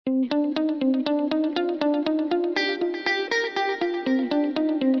A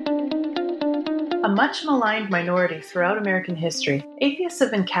much maligned minority throughout American history, atheists have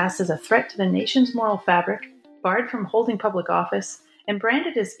been cast as a threat to the nation's moral fabric, barred from holding public office, and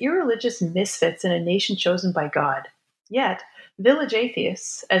branded as irreligious misfits in a nation chosen by God. Yet, village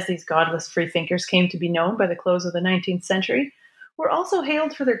atheists, as these godless freethinkers came to be known by the close of the 19th century, were also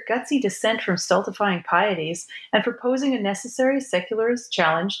hailed for their gutsy dissent from stultifying pieties and for posing a necessary secularist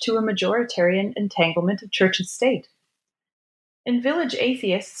challenge to a majoritarian entanglement of church and state. In Village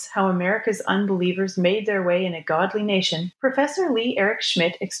Atheists, How America's Unbelievers Made Their Way in a Godly Nation, Professor Lee Eric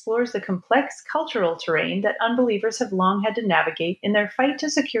Schmidt explores the complex cultural terrain that unbelievers have long had to navigate in their fight to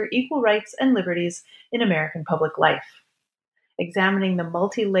secure equal rights and liberties in American public life. Examining the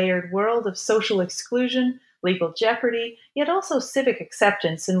multi-layered world of social exclusion, legal jeopardy, yet also civic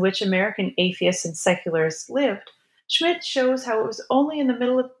acceptance in which American atheists and secularists lived, Schmidt shows how it was only in the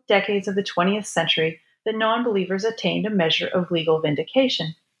middle of decades of the 20th century that non-believers attained a measure of legal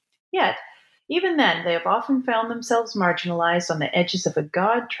vindication. Yet, even then, they have often found themselves marginalized on the edges of a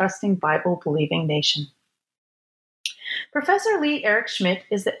God-trusting, Bible-believing nation. Professor Lee Eric Schmidt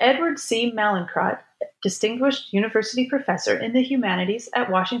is the Edward C. Mallinckrodt Distinguished University Professor in the Humanities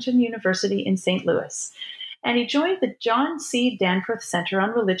at Washington University in St. Louis, and he joined the John C. Danforth Center on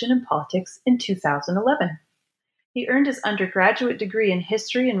Religion and Politics in 2011. He earned his undergraduate degree in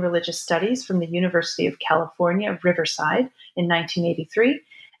History and Religious Studies from the University of California, Riverside in 1983,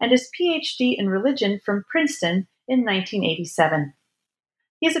 and his PhD in Religion from Princeton in 1987.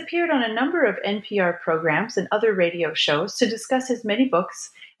 He has appeared on a number of NPR programs and other radio shows to discuss his many books,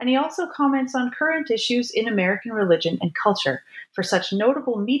 and he also comments on current issues in American religion and culture for such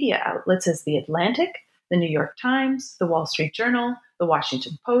notable media outlets as The Atlantic, The New York Times, The Wall Street Journal, The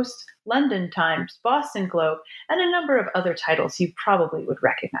Washington Post, London Times, Boston Globe, and a number of other titles you probably would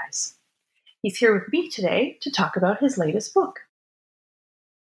recognize. He's here with me today to talk about his latest book.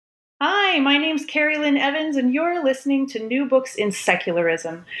 Hi, my name's Carrie Lynn Evans, and you're listening to New Books in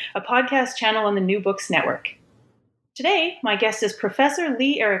Secularism, a podcast channel on the New Books Network. Today, my guest is Professor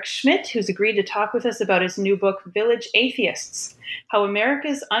Lee Eric Schmidt, who's agreed to talk with us about his new book, Village Atheists: How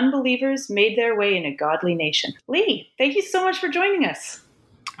America's Unbelievers Made Their Way in a Godly Nation. Lee, thank you so much for joining us.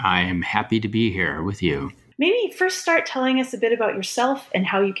 I am happy to be here with you. Maybe first start telling us a bit about yourself and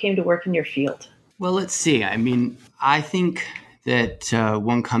how you came to work in your field. Well, let's see. I think that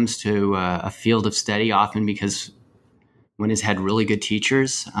one comes to a field of study often because one has had really good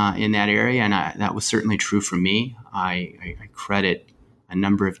teachers in that area, and that was certainly true for me. I credit a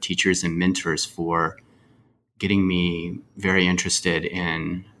number of teachers and mentors for getting me very interested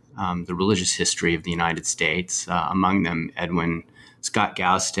in the religious history of the United States, among them Edwin Scott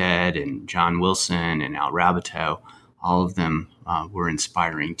Gausted and John Wilson and Al Raboteau. All of them were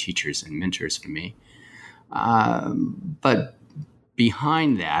inspiring teachers and mentors for me. But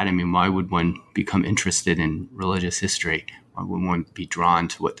behind that, why would one become interested in religious history? Why would one be drawn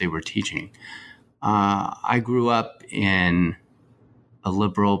to what they were teaching? I grew up in a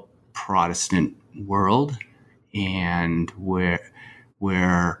liberal Protestant world, and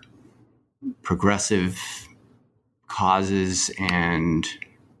where progressive causes and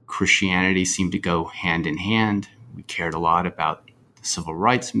Christianity seemed to go hand in hand. We cared a lot about the civil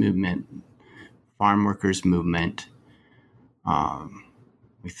rights movement, farm workers movement.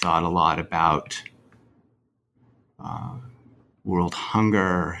 We thought a lot about world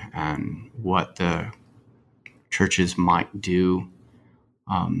hunger and what the churches might do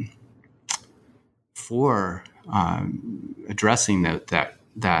for addressing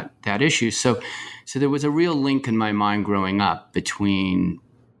that issue. So there was a real link in my mind growing up between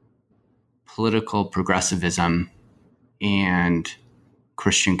political progressivism and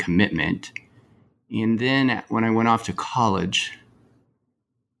Christian commitment. And then when I went off to college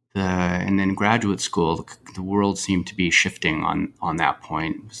and then graduate school, the world seemed to be shifting on that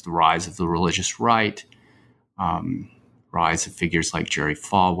point. It was the rise of the religious right, rise of figures like Jerry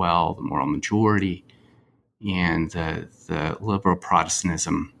Falwell, the moral majority, and the liberal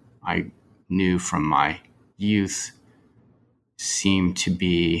Protestantism I knew from my youth seemed to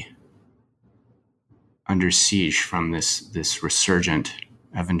be under siege from this resurgent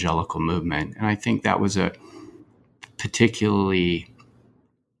evangelical movement. And I think that was a particularly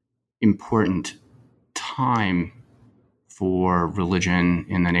important time for religion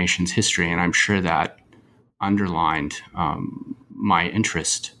in the nation's history. And I'm sure that underlined my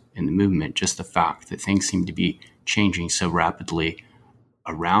interest in the movement, just the fact that things seem to be changing so rapidly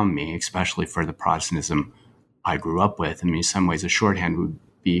around me, especially for the Protestantism I grew up with. In some ways, a shorthand would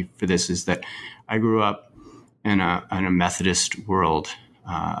be for this is that I grew up in a Methodist world,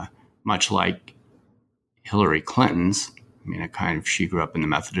 much like Hillary Clinton's. I mean, she grew up in the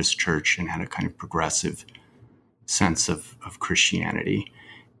Methodist Church and had a kind of progressive sense of Christianity.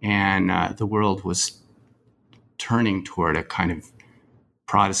 And the world was turning toward a kind of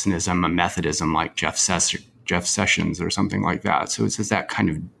Protestantism, a Methodism like Jeff Sessions or something like that. So it's just that kind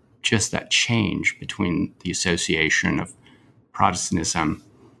of just that change between the association of Protestantism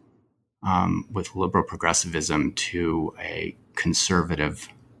with liberal progressivism to a conservative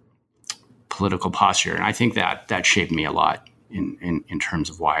political posture. And I think that shaped me a lot in terms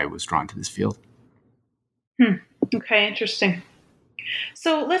of why I was drawn to this field. Okay, interesting.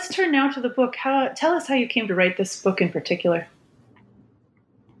 So let's turn now to the book. Tell us how you came to write this book in particular.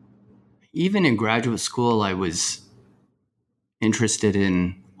 Even in graduate school, I was interested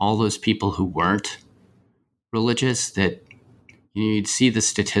in all those people who weren't religious, that you'd see the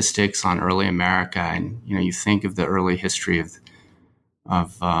statistics on early America, and you think of the early history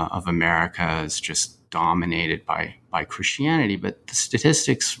of America as just dominated by Christianity, but the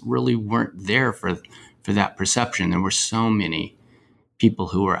statistics really weren't there for that perception. There were so many people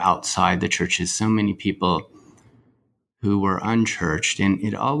who were outside the churches, so many people who were unchurched, and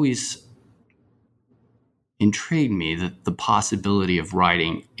it always intrigued me that the possibility of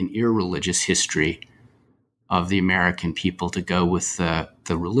writing an irreligious history of the American people to go with the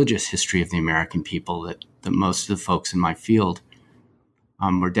religious history of the American people that most of the folks in my field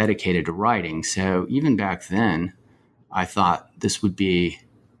were dedicated to writing. So even back then, I thought this would be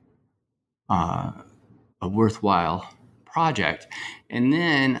a worthwhile project. And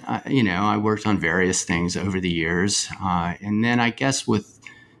then, I worked on various things over the years. And then I guess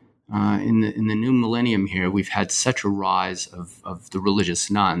in the new millennium here, we've had such a rise of the religious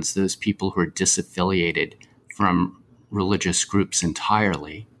nones, those people who are disaffiliated from religious groups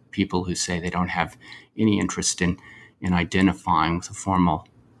entirely, people who say they don't have any interest in identifying with a formal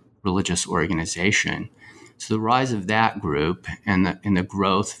religious organization. So the rise of that group and the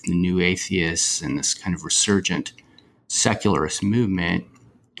growth of the new atheists and this kind of resurgent secularist movement,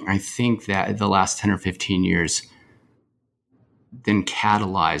 I think that the last 10 or 15 years then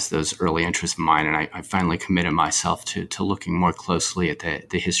catalyzed those early interests of mine. And I finally committed myself to looking more closely at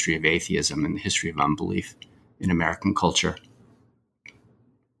the history of atheism and the history of unbelief in American culture.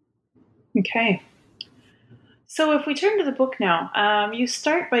 Okay. So if we turn to the book now, you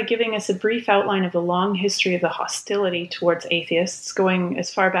start by giving us a brief outline of the long history of the hostility towards atheists, going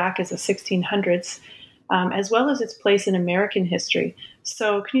as far back as the 1600s, as well as its place in American history.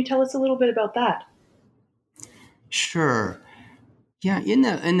 So can you tell us a little bit about that? Sure. Yeah, in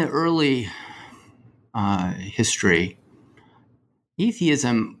the early history,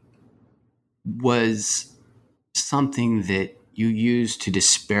 atheism was something that you used to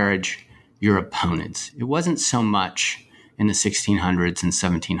disparage your opponents. It wasn't so much in the 1600s and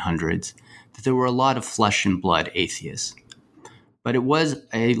 1700s that there were a lot of flesh and blood atheists, but it was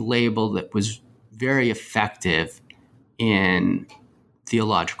a label that was very effective in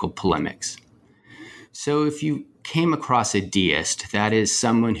theological polemics. So if you came across a deist, that is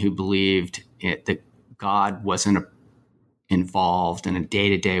someone who believed that God wasn't involved in a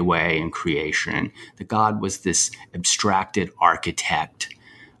day-to-day way in creation, that God was this abstracted architect,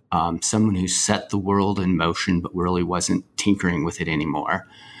 someone who set the world in motion but really wasn't tinkering with it anymore.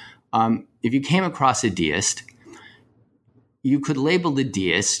 If you came across a deist, you could label the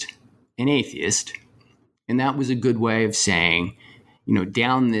deist an atheist, and that was a good way of saying,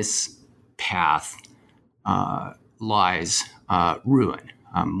 down this path lies ruin,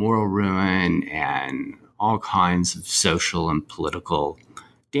 moral ruin, and all kinds of social and political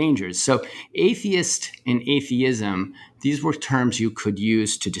dangers. So atheist and atheism, these were terms you could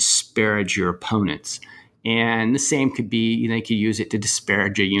use to disparage your opponents. And the same could be, they could use it to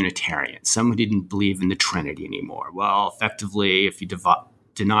disparage a Unitarian, someone who didn't believe in the Trinity anymore. Well, effectively, if you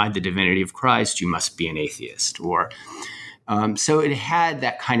denied the divinity of Christ, you must be an atheist. Or so it had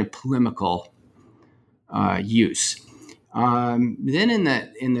that kind of polemical use. Then in the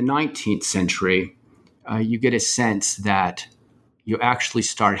 19th century, you get a sense that you actually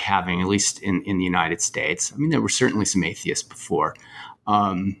start having, at least in the United States, I mean, there were certainly some atheists before,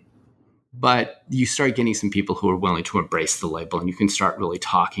 but you start getting some people who are willing to embrace the label, and you can start really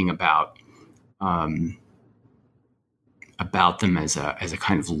talking about them as a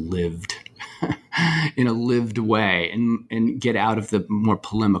kind of lived, in a lived way, and get out of the more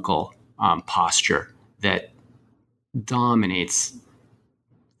polemical posture that dominates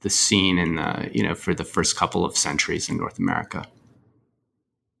the scene for the first couple of centuries in North America.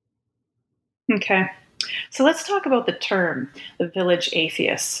 Okay. So let's talk about the term, the village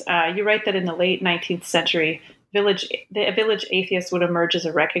atheists. You write that in the late 19th century, the village atheist would emerge as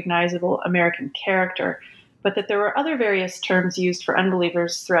a recognizable American character, but that there were other various terms used for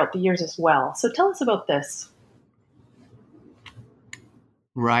unbelievers throughout the years as well. So tell us about this.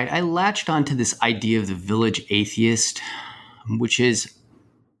 Right. I latched onto this idea of the village atheist, which is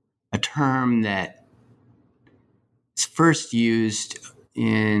a term that is first used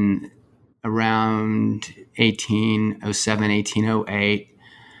in around 1807, 1808,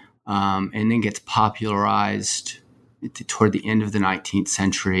 and then gets popularized toward the end of the 19th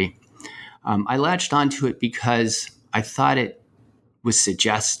century. I latched onto it because I thought it was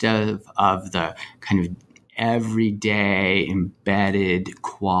suggestive of the kind of everyday embedded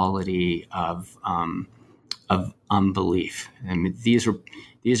quality of unbelief. I mean, these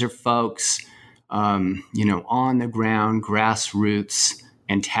are folks, on the ground, grassroots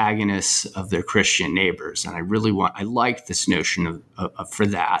antagonists of their Christian neighbors, and I like this notion of for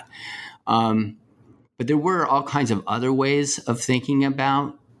that. But there were all kinds of other ways of thinking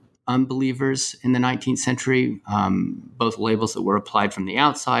about unbelievers in the 19th century, both labels that were applied from the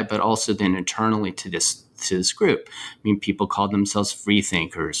outside, but also then internally to this group. I mean, people called themselves free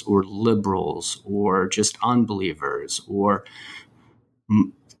thinkers or liberals or just unbelievers or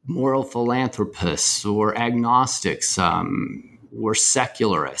moral philanthropists or agnostics or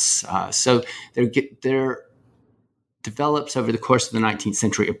secularists. So there develops over the course of the 19th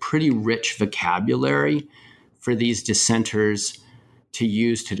century a pretty rich vocabulary for these dissenters to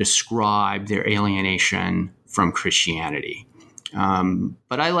use to describe their alienation from Christianity.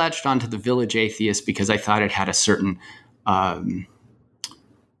 But I latched onto the village atheist because I thought it had a certain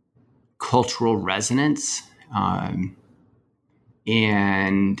cultural resonance, and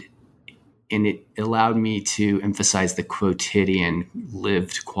it allowed me to emphasize the quotidian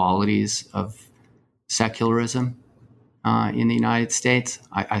lived qualities of secularism in the United States.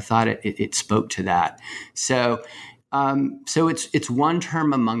 I thought it spoke to that. So it's one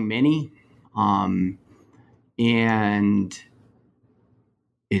term among many, and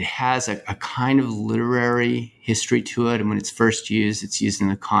it has a kind of literary history to it. And when it's first used, it's used in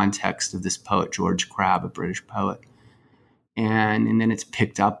the context of this poet, George Crabbe, a British poet. And then it's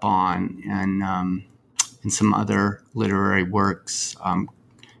picked up on in some other literary works,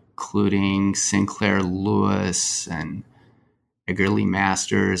 including Sinclair Lewis and Edgar Lee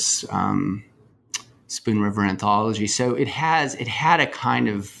Masters' Spoon River Anthology. So it had a kind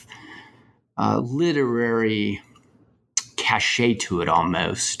of literary cachet to it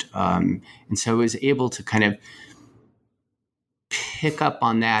almost. And so I was able to kind of pick up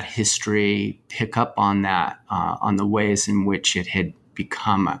on that history, pick up on that, on the ways in which it had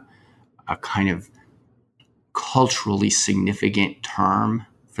become a kind of culturally significant term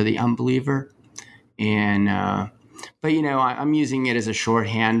for the unbeliever. And, but, I'm using it as a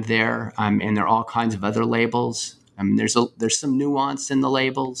shorthand there. And there are all kinds of other labels. There's some nuance in the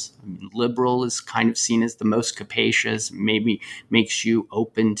labels. Liberal is kind of seen as the most capacious, maybe makes you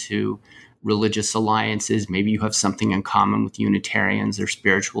open to religious alliances. Maybe you have something in common with Unitarians or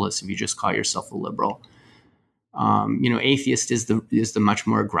spiritualists if you just call yourself a liberal. Atheist is the much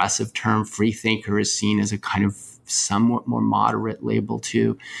more aggressive term. Free thinker is seen as a kind of somewhat more moderate label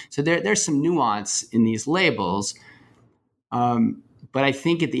too. So there's some nuance in these labels. But I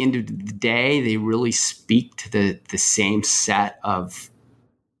think at the end of the day, they really speak to the same set of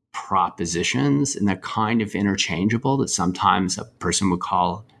propositions, and they're kind of interchangeable, that sometimes a person would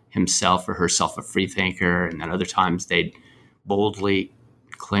call himself or herself a free thinker, and then other times they'd boldly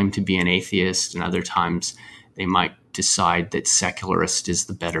claim to be an atheist, and other times they might decide that secularist is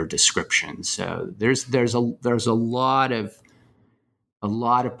the better description. So there's a lot of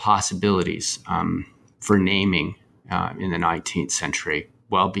possibilities for naming in the 19th century,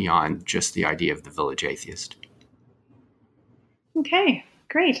 well beyond just the idea of the village atheist. Okay,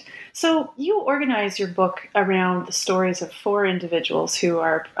 great. So you organize your book around the stories of 4 individuals who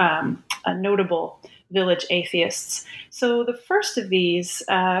are notable village atheists. So the first of these,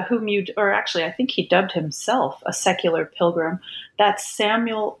 I think he dubbed himself a secular pilgrim, that's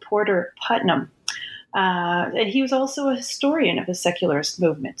Samuel Porter Putnam. And he was also a historian of the secularist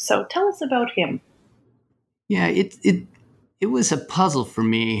movement. So tell us about him. Yeah, it was a puzzle for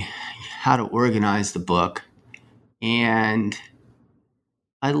me how to organize the book, and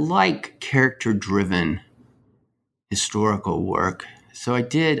I like character-driven historical work. So I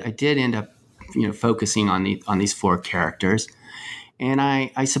did end up, focusing on these 4 characters, and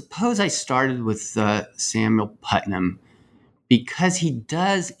I suppose I started with Samuel Putnam because he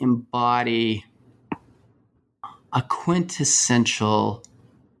does embody a quintessential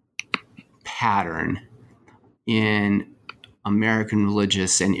pattern in American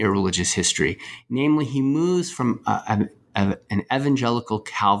religious and irreligious history. Namely, he moves from an evangelical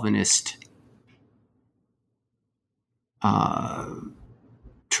Calvinist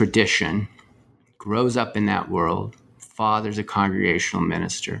tradition, grows up in that world. Father's a congregational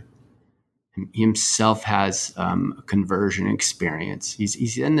minister. He himself has a conversion experience.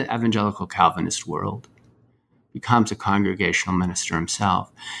 He's in the evangelical Calvinist world, becomes a congregational minister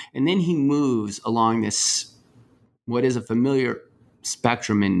himself. And then he moves along this, what is a familiar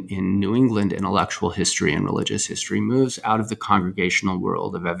spectrum in New England intellectual history and religious history, moves out of the congregational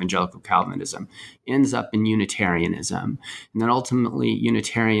world of evangelical Calvinism, ends up in Unitarianism. And then ultimately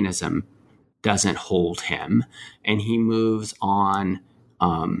Unitarianism doesn't hold him, and he moves on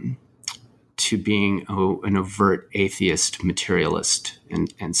to being an overt atheist, materialist,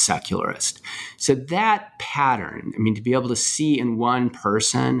 and secularist. So that pattern, to be able to see in one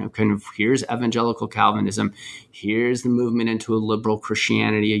person, kind of here's evangelical Calvinism, here's the movement into a liberal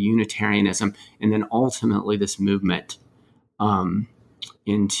Christianity, a Unitarianism, and then ultimately this movement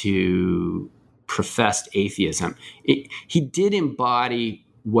into professed atheism. He did embody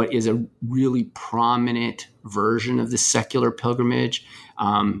what is a really prominent version of the secular pilgrimage.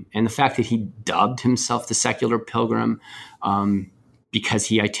 And the fact that he dubbed himself the secular pilgrim because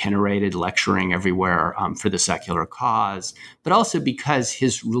he itinerated lecturing everywhere for the secular cause, but also because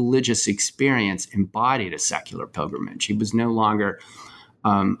his religious experience embodied a secular pilgrimage. He was no longer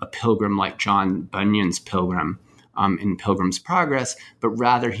a pilgrim like John Bunyan's pilgrim in Pilgrim's Progress, but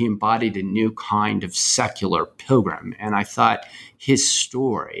rather he embodied a new kind of secular pilgrim. And I thought his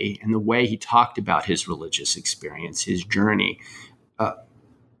story and the way he talked about his religious experience, his journey,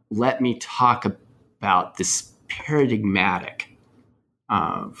 let me talk about this paradigmatic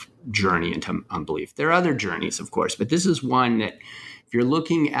journey into unbelief. There are other journeys, of course, but this is one that if you're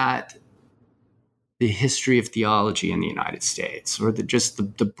looking at the history of theology in the United States, or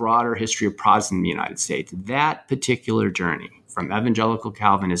the broader history of Protestantism in the United States, that particular journey from evangelical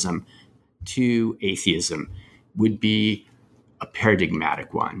Calvinism to atheism would be a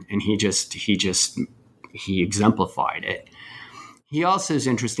paradigmatic one. And he exemplified it. He also is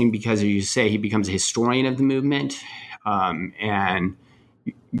interesting because, as you say, he becomes a historian of the movement,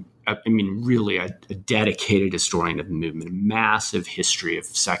 really a dedicated historian of the movement, a massive history of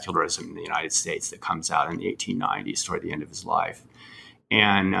secularism in the United States that comes out in the 1890s toward the end of his life.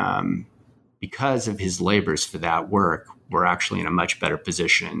 And because of his labors for that work, we're actually in a much better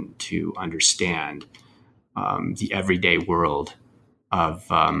position to understand the everyday world of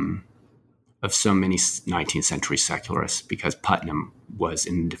so many 19th century secularists, because Putnam was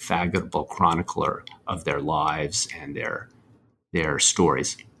an indefatigable chronicler of their lives and their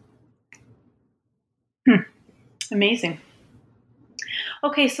stories. Amazing.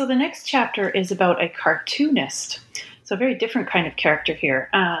 Okay, so the next chapter is about a cartoonist. So a very different kind of character here.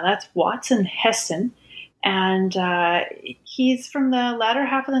 That's Watson Heston. And he's from the latter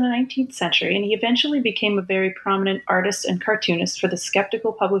half of the 19th century, and he eventually became a very prominent artist and cartoonist for the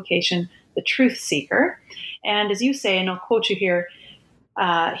skeptical publication The Truth Seeker. And as you say, and I'll quote you here,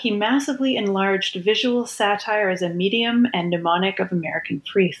 he massively enlarged visual satire as a medium and mnemonic of American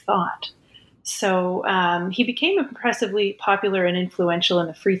free thought. So he became impressively popular and influential in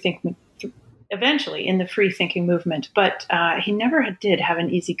the eventually in the free thinking movement, but he never did have an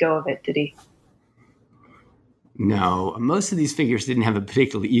easy go of it, did he? No, most of these figures didn't have a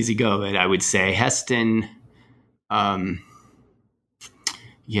particularly easy go of it, I would say. Heston, didn't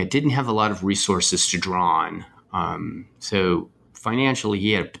have a lot of resources to draw on. So financially,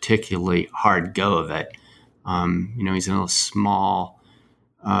 he had a particularly hard go of it. He's in a small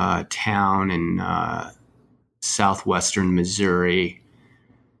town in southwestern Missouri,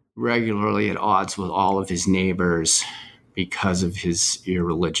 regularly at odds with all of his neighbors because of his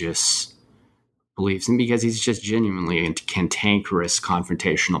irreligious beliefs and because he's just genuinely a cantankerous,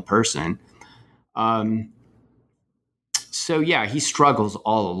 confrontational person. He struggles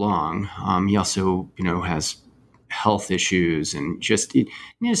all along. He also, has health issues, and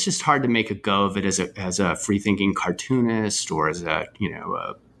it's just hard to make a go of it as a free-thinking cartoonist or as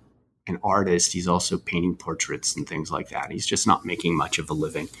an artist. He's also painting portraits and things like that. He's just not making much of a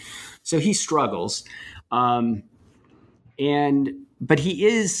living, so he struggles. But he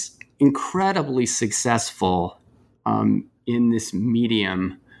is incredibly successful in this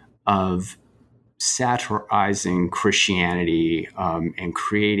medium of satirizing Christianity and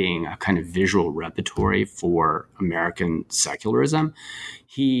creating a kind of visual repertory for American secularism.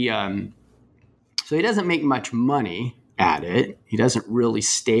 So he doesn't make much money at it. He doesn't really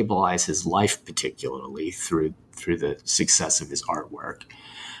stabilize his life particularly through the success of his artwork.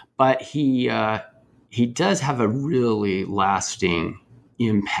 But he he does have a really lasting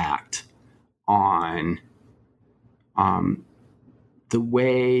impact on the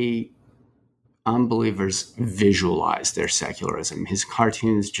way unbelievers visualize their secularism. His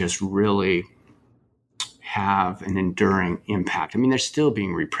cartoons just really have an enduring impact. I mean, they're still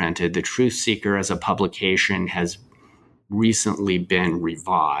being reprinted. The Truth Seeker as a publication has recently been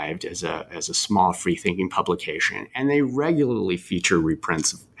revived as a small free-thinking publication, and they regularly feature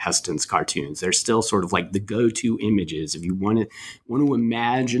reprints of Heston's cartoons. They're still sort of like the go-to images if you want to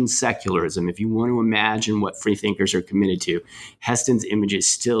imagine secularism, if you want to imagine what freethinkers are committed to. Heston's images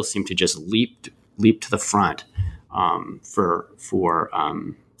still seem to just leap to the front for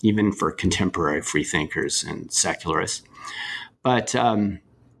even for contemporary freethinkers and secularists. But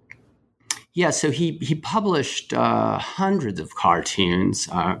so he published hundreds of cartoons,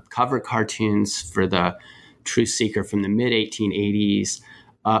 cover cartoons for the Truth Seeker from the mid-1880s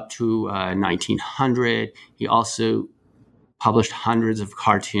up to 1900. He also published hundreds of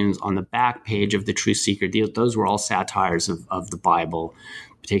cartoons on the back page of the Truth Seeker. Those were all satires of the Bible,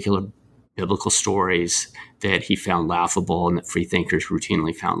 particular biblical stories that he found laughable and that freethinkers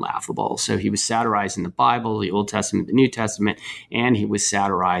routinely found laughable. So he was satirizing the Bible, the Old Testament, the New Testament, and he was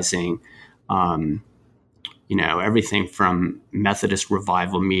satirizing everything from Methodist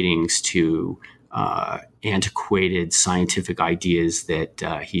revival meetings to antiquated scientific ideas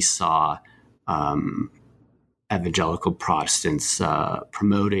that he saw evangelical Protestants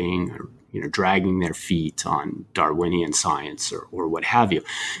promoting or dragging their feet on Darwinian science or what have you.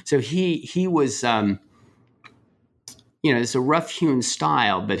 So he was it's a rough-hewn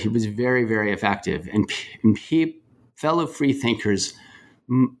style, but he was very, very effective. And fellow freethinkers,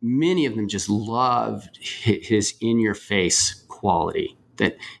 many of them just loved his in-your-face quality,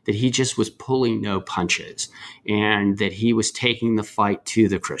 that he just was pulling no punches and that he was taking the fight to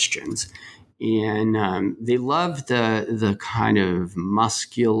the Christians. And they loved the kind of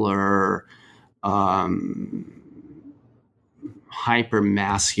muscular,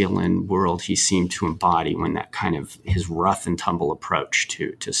 hyper-masculine world he seemed to embody when that kind of his rough and tumble approach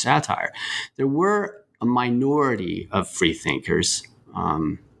to satire. There were a minority of freethinkers,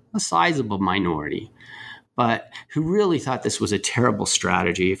 a sizable minority, but who really thought this was a terrible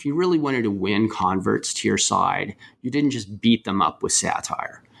strategy. If you really wanted to win converts to your side, you didn't just beat them up with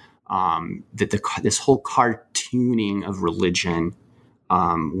satire. This whole cartooning of religion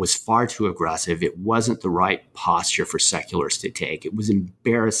was far too aggressive. It wasn't the right posture for seculars to take. It was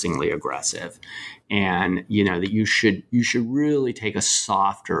embarrassingly aggressive, and that you should really take a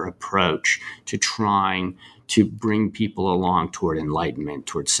softer approach to trying to bring people along toward enlightenment,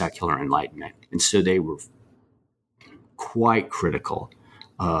 toward secular enlightenment. And so they were quite critical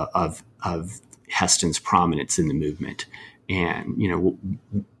of Heston's prominence in the movement. And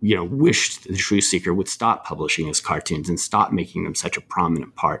wished the Truth Seeker would stop publishing his cartoons and stop making them such a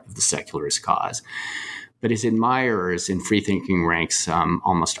prominent part of the secularist cause. But his admirers in freethinking ranks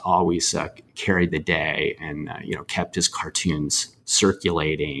almost always carried the day and kept his cartoons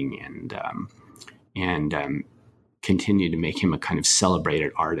circulating and continued to make him a kind of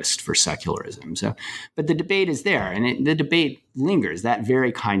celebrated artist for secularism. So, but the debate is there, and the debate lingers. That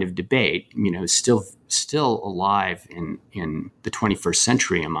very kind of debate, is still alive in the 21st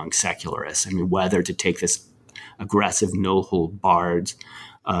century among secularists. I mean, whether to take this aggressive, no-hold-barred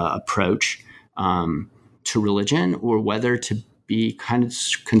approach to religion, or whether to be kind of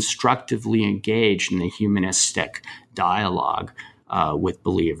constructively engaged in the humanistic dialogue with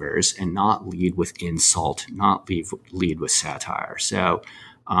believers and not lead with insult, not lead with satire. So,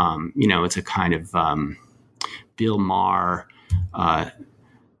 it's a kind of Bill Maher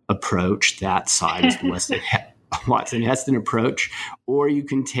approach. That side is the Watson Heston approach. Or you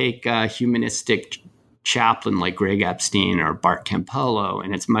can take a humanistic chaplain like Greg Epstein or Bart Campolo,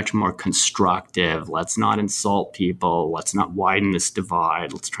 and it's much more constructive. Let's not insult people. Let's not widen this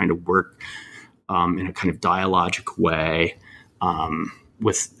divide. Let's try to work in a kind of dialogic way.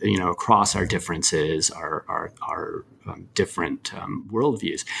 With across our differences, our different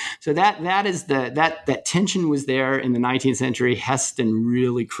worldviews. So that is that tension was there in the 19th century. Heston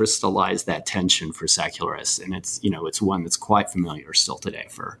really crystallized that tension for secularists, and it's one that's quite familiar still today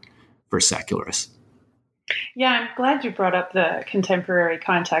for secularists. Yeah, I'm glad you brought up the contemporary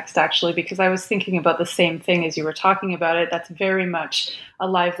context, actually, because I was thinking about the same thing as you were talking about it. That's very much a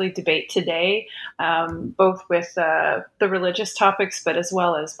lively debate today, both with the religious topics, but as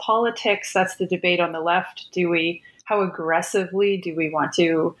well as politics. That's the debate on the left. How aggressively do we want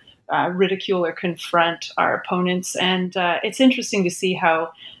to ridicule or confront our opponents? And it's interesting to see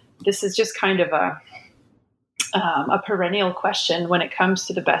how this is just kind of a perennial question when it comes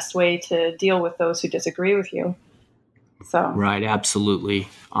to the best way to deal with those who disagree with you. So right, absolutely.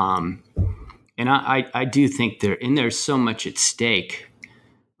 And I do think there's so much at stake.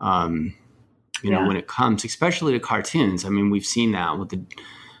 When it comes, especially to cartoons. I mean, we've seen that with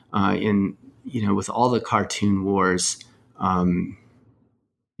with all the cartoon wars over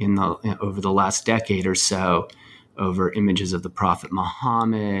the last decade or so, over images of the Prophet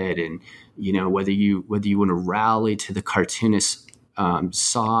Muhammad, and whether you want to rally to the cartoonist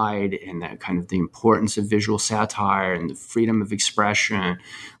side and that kind of the importance of visual satire and the freedom of expression,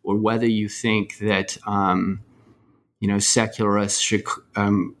 or whether you think that secularists should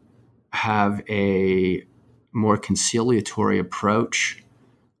have a more conciliatory approach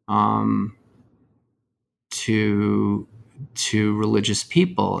to religious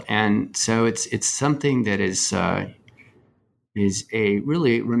people. And so it's something that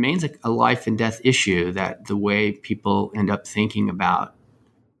really remains a life and death issue, that the way people end up thinking about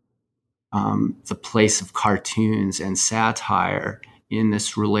the place of cartoons and satire in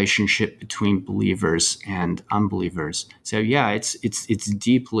this relationship between believers and unbelievers. So yeah, it's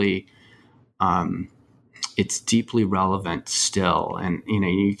deeply relevant still. And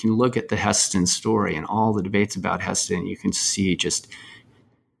you can look at the Heston story and all the debates about Heston, you can see just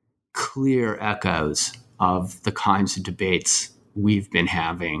clear echoes of the kinds of debates we've been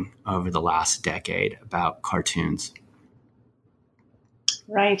having over the last decade about cartoons.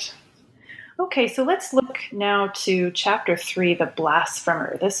 Right. Okay, so let's look now to Chapter 3, The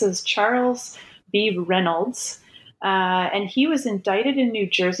Blasphemer. This is Charles B. Reynolds, and he was indicted in New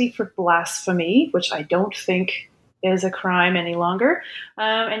Jersey for blasphemy, which I don't think is a crime any longer.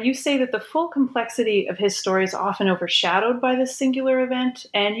 And you say that the full complexity of his story is often overshadowed by this singular event,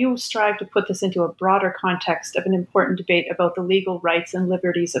 and you strive to put this into a broader context of an important debate about the legal rights and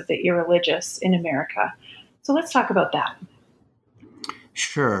liberties of the irreligious in America. So let's talk about that.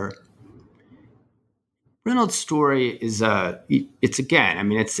 Sure. Reynolds' story is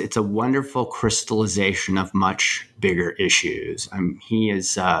it's a wonderful crystallization of much bigger issues.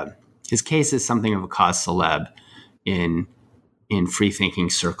 His case is something of a cause célèbre in free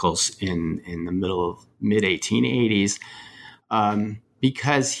thinking circles in the mid 1880s,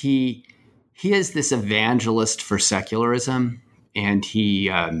 because he is this evangelist for secularism, and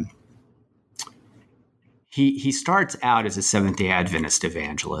he starts out as a Seventh-day Adventist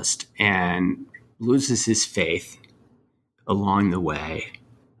evangelist and loses his faith along the way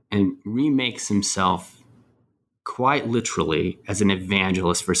and remakes himself quite literally as an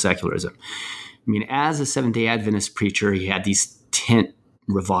evangelist for secularism. I mean, as a Seventh-day Adventist preacher, he had these tent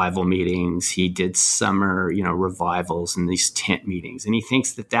revival meetings. He did summer, revivals in these tent meetings. And he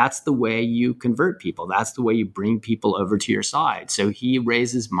thinks that that's the way you convert people. That's the way you bring people over to your side. So he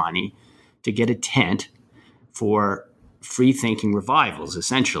raises money to get a tent for free thinking revivals,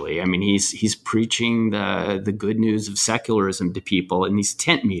 essentially. I mean, he's preaching the good news of secularism to people in these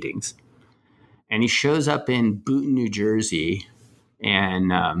tent meetings. And he shows up in Boonton, New Jersey,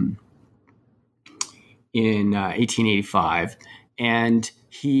 and in 1885, and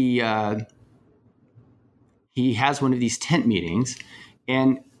he has one of these tent meetings.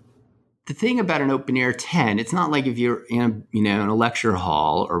 And the thing about an open air tent, it's not like if you're in a lecture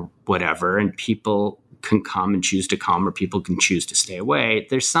hall or whatever, and people can come and choose to come, or people can choose to stay away.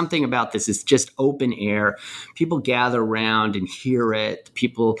 There's something about this. It's just open air. People gather around and hear it.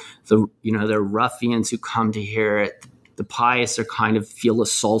 People, they're ruffians who come to hear it. The pious are kind of feel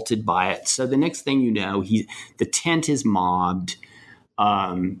assaulted by it. So the next thing you know, the tent is mobbed,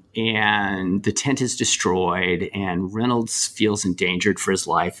 and the tent is destroyed, and Reynolds feels endangered for his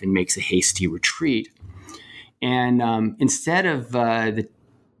life and makes a hasty retreat. And instead of the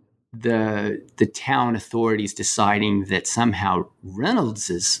town authorities deciding that somehow Reynolds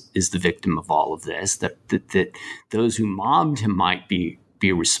is the victim of all of this, that those who mobbed him might be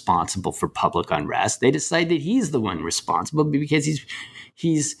responsible for public unrest, they decide that he's the one responsible because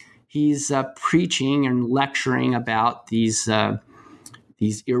he's preaching and lecturing about these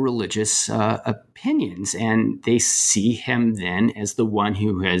irreligious opinions, and they see him then as the one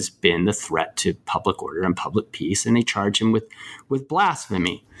who has been the threat to public order and public peace, and they charge him with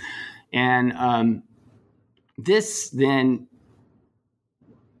blasphemy. And this then,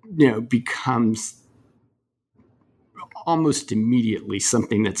 becomes almost immediately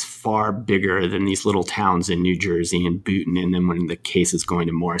something that's far bigger than these little towns in New Jersey and Boonton. And then when the case is going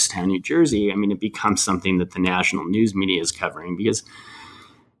to Morristown, New Jersey, I mean, it becomes something that the national news media is covering, because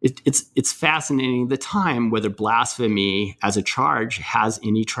it's fascinating at the time whether blasphemy as a charge has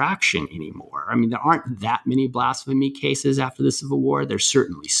any traction anymore. I mean, there aren't that many blasphemy cases after the Civil War. There's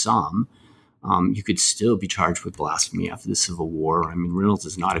certainly some, You could still be charged with blasphemy after the Civil War. I mean, Reynolds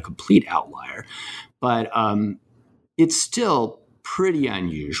is not a complete outlier, but it's still pretty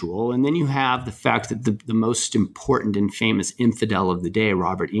unusual. And then you have the fact that the most important and famous infidel of the day,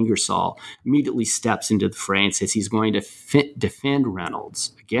 Robert Ingersoll, immediately steps into the fray and says he's going to defend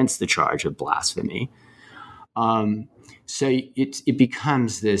Reynolds against the charge of blasphemy. So it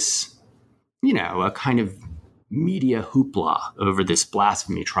becomes this, a kind of media hoopla over this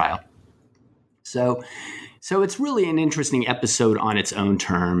blasphemy trial. So it's really an interesting episode on its own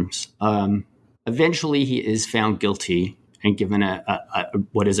terms. Eventually, he is found guilty and given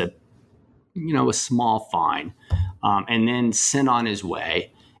what is a small fine, and then sent on his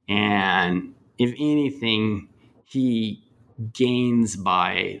way. And if anything, he gains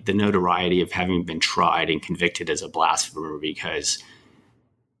by the notoriety of having been tried and convicted as a blasphemer, because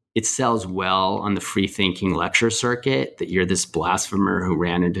it sells well on the free-thinking lecture circuit that you're this blasphemer who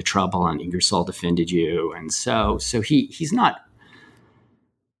ran into trouble and Ingersoll defended you. And so he's not,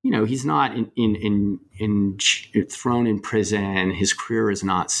 he's not thrown in prison. His career is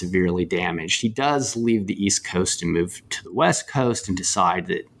not severely damaged. He does leave the East Coast and move to the West Coast and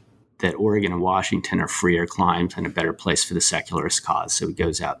decide that Oregon and Washington are freer climes and a better place for the secularist cause. So he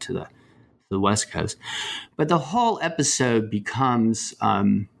goes out to the West Coast. But the whole episode becomes,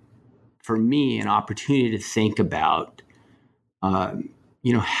 for me, an opportunity to think about,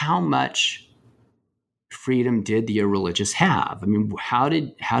 how much freedom did the irreligious have? I mean, how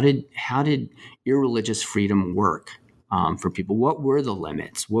did irreligious freedom work for people? What were the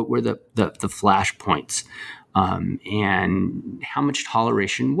limits? What were the flashpoints? And how much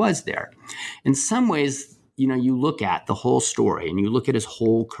toleration was there? In some ways, you look at the whole story and you look at his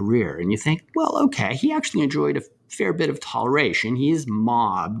whole career and you think, well, okay, he actually enjoyed a fair bit of toleration. He is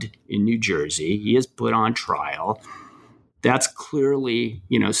mobbed in New Jersey. He is put on trial. That's clearly,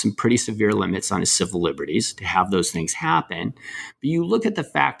 some pretty severe limits on his civil liberties to have those things happen. But you look at the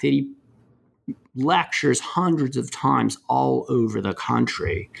fact that he lectures hundreds of times all over the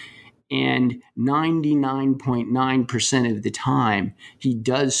country, and 99.9% of the time, he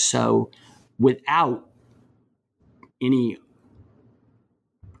does so without any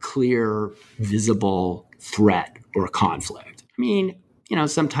clear, visible threat or conflict. I mean,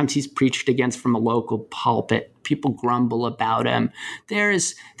 sometimes he's preached against from a local pulpit. People grumble about him.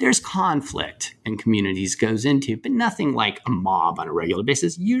 There's conflict in communities goes into, but nothing like a mob on a regular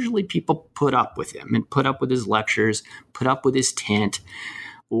basis. Usually people put up with him and put up with his lectures, put up with his tent,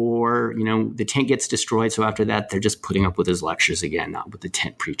 or, the tent gets destroyed. So after that, they're just putting up with his lectures again, not with the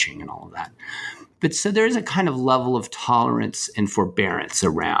tent preaching and all of that. But so there is a kind of level of tolerance and forbearance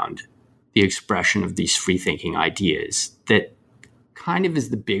around the expression of these free-thinking ideas that kind of is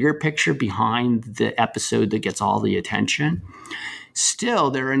the bigger picture behind the episode that gets all the attention.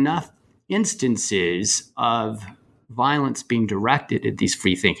 Still, there are enough instances of violence being directed at these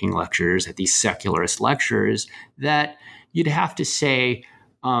free-thinking lectures, at these secularist lectures, that you'd have to say,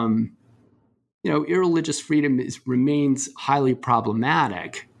 irreligious freedom remains highly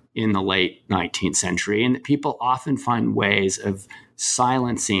problematic in the late 19th century, and that people often find ways of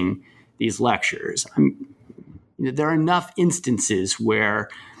silencing these lectures. There are enough instances where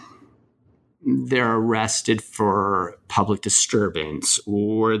they're arrested for public disturbance,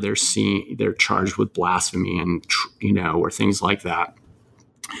 or they're charged with blasphemy and or things like that.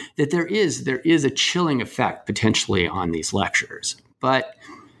 That there is a chilling effect potentially on these lectures, but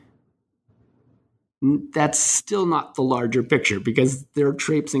that's still not the larger picture, because they're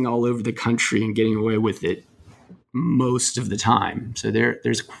traipsing all over the country and getting away with it most of the time. So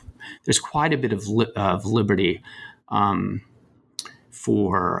there's quite a bit of liberty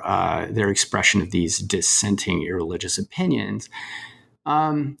for their expression of these dissenting irreligious opinions.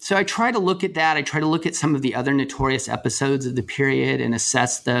 So I try to look at that. I try to look at some of the other notorious episodes of the period and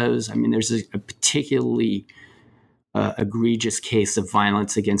assess those. I mean, there's a particularly egregious case of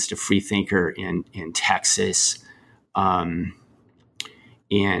violence against a freethinker in Texas,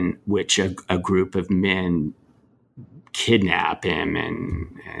 in which a group of men kidnap him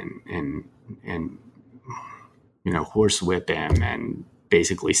and horsewhip him and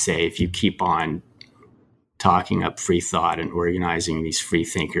basically say, if you keep on talking up free thought and organizing these free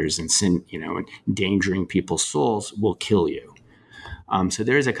thinkers and endangering people's souls, we'll kill you. So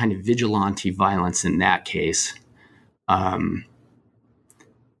there is a kind of vigilante violence in that case.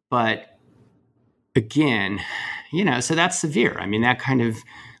 But again, so that's severe. I mean, that kind of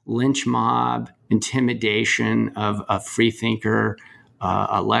lynch mob intimidation of a free thinker,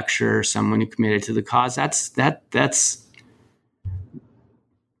 a lecturer, someone who committed to the cause, that's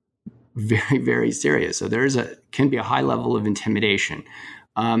very, very serious. So can be a high level of intimidation.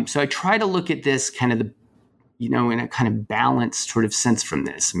 So I try to look at this kind of in a kind of balanced sort of sense from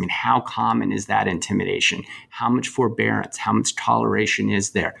this. I mean, how common is that intimidation? How much forbearance? How much toleration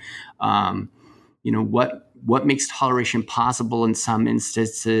is there? What makes toleration possible in some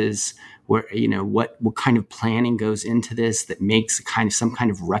instances? Where what kind of planning goes into this that makes some kind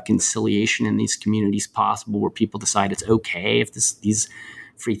of reconciliation in these communities possible, where people decide it's okay if these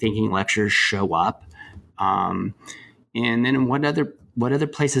free thinking lectures show up, and then in what other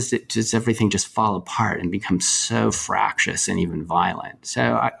places does everything just fall apart and become so fractious and even violent?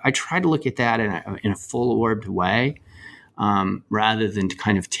 So I try to look at that in a full-orbed way, rather than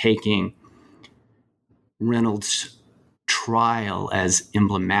kind of taking Reynolds' trial as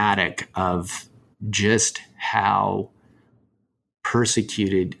emblematic of just how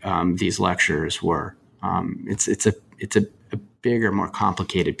persecuted these lecturers were. It's a bigger, more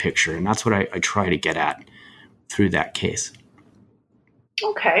complicated picture, and that's what I try to get at through that case.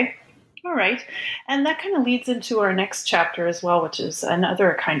 Okay. All right. And that kind of leads into our next chapter as well, which is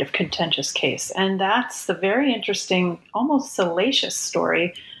another kind of contentious case. And that's the very interesting, almost salacious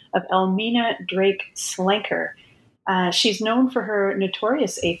story of Elmina Drake Slenker. She's known for her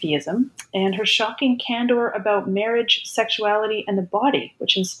notorious atheism and her shocking candor about marriage, sexuality, and the body,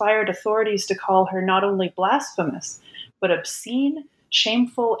 which inspired authorities to call her not only blasphemous, but obscene,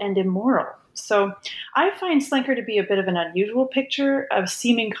 shameful, and immoral. So I find Slenker to be a bit of an unusual picture of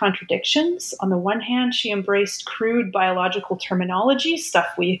seeming contradictions. On the one hand, she embraced crude biological terminology, stuff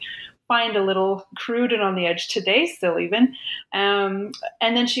we find a little crude and on the edge today still even. And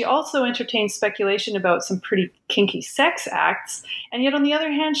then she also entertained speculation about some pretty kinky sex acts. And yet on the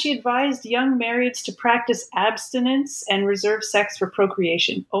other hand, she advised young marrieds to practice abstinence and reserve sex for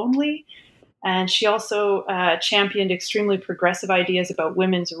procreation only. And she also championed extremely progressive ideas about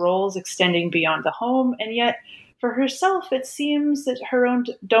women's roles extending beyond the home. And yet, for herself, it seems that her own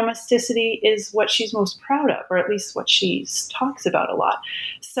domesticity is what she's most proud of, or at least what she talks about a lot.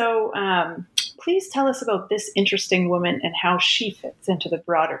 So please tell us about this interesting woman and how she fits into the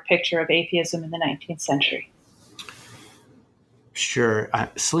broader picture of atheism in the 19th century. Sure.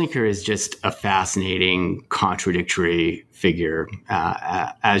 Slenker is just a fascinating, contradictory figure,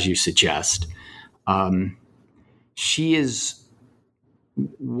 as you suggest. She is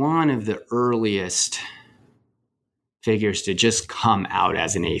one of the earliest figures to just come out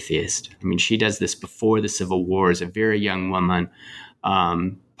as an atheist. I mean, she does this before the Civil War as a very young woman.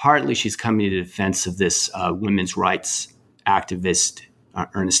 Partly she's coming to the defense of this women's rights activist,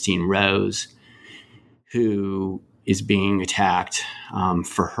 Ernestine Rose, who is being attacked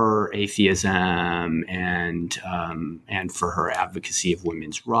for her atheism and for her advocacy of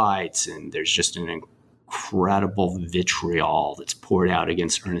women's rights. And there's just an incredible vitriol that's poured out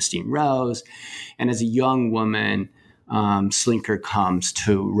against Ernestine Rose. And as a young woman, Slenker comes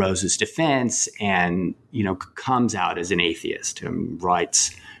to Rose's defense and, comes out as an atheist and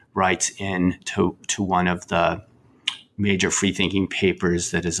writes in to one of the major free-thinking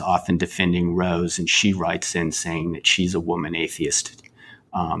papers that is often defending Rose, and she writes in saying that she's a woman atheist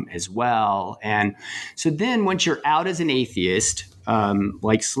as well. And so then once you're out as an atheist,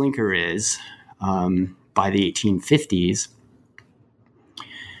 like Slenker is by the 1850s,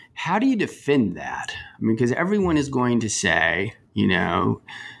 how do you defend that? I mean, because everyone is going to say,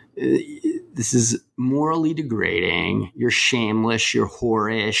 this is morally degrading, you're shameless, you're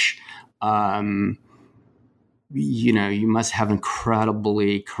whorish, you must have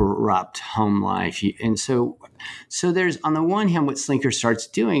incredibly corrupt home life. And so there's, on the one hand, what Slenker starts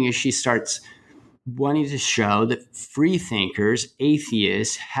doing is she starts wanting to show that free thinkers,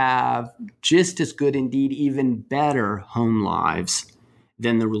 atheists, have just as good, indeed even better home lives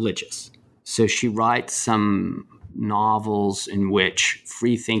than the religious. So she writes some novels in which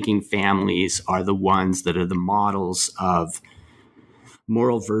free-thinking families are the ones that are the models of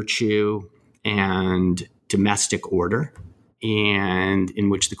moral virtue and domestic order, and in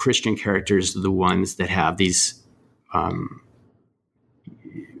which the Christian characters are the ones that have these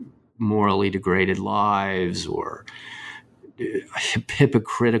morally degraded lives, or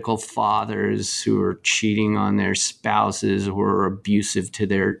hypocritical fathers who are cheating on their spouses or are abusive to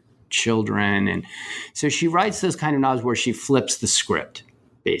their children. And so she writes those kind of novels where she flips the script,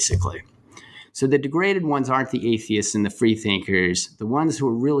 basically. So the degraded ones aren't the atheists and the free thinkers. The ones who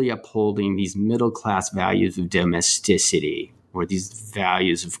are really upholding these middle-class values of domesticity, or these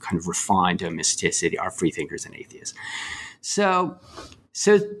values of kind of refined domesticity, are free thinkers and atheists. So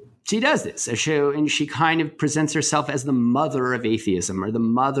she does this, and she kind of presents herself as the mother of atheism or the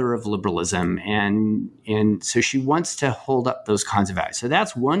mother of liberalism. And so she wants to hold up those kinds of values. So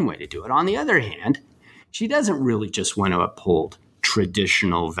that's one way to do it. On the other hand, she doesn't really just want to uphold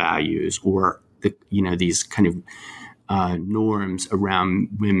traditional values or these kind of norms around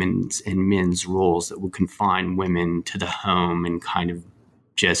women's and men's roles that would confine women to the home and kind of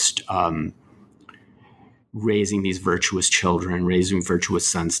just raising these virtuous children, raising virtuous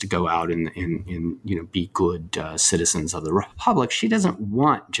sons to go out and be good citizens of the republic. She doesn't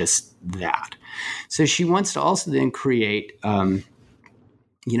want just that. So she wants to also then create,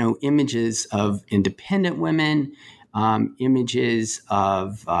 images of independent women, images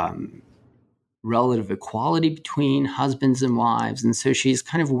of relative equality between husbands and wives. And so she's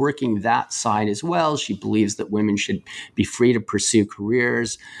kind of working that side as well. She believes that women should be free to pursue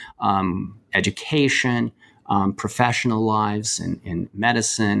careers, education, professional lives in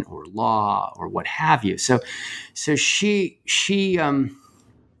medicine or law or what have you. So she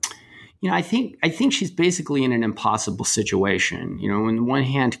I think she's basically in an impossible situation. On the one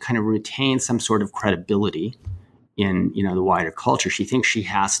hand, to kind of retain some sort of credibility in, the wider culture. She thinks she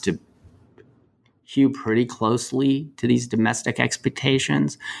has to hew pretty closely to these domestic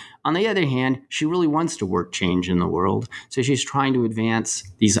expectations. On the other hand, she really wants to work change in the world. So she's trying to advance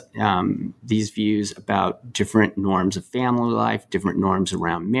these views about different norms of family life, different norms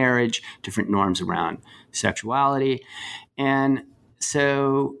around marriage, different norms around sexuality. And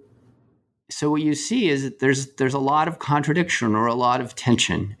so what you see is that there's a lot of contradiction or a lot of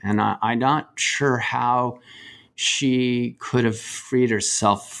tension. And I'm not sure how she could have freed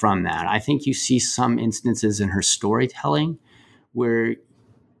herself from that. I think you see some instances in her storytelling where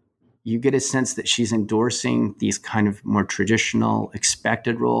you get a sense that she's endorsing these kind of more traditional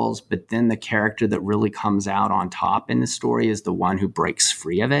expected roles, but then the character that really comes out on top in the story is the one who breaks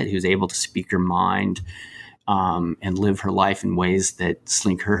free of it, who's able to speak her mind and live her life in ways that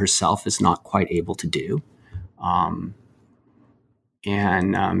Slinker herself is not quite able to do.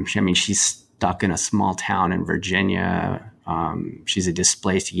 She's stuck in a small town in Virginia. She's a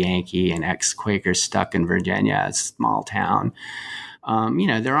displaced Yankee, an ex-Quaker stuck in Virginia, a small town.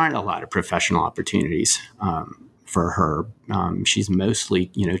 There aren't a lot of professional opportunities for her. She's mostly,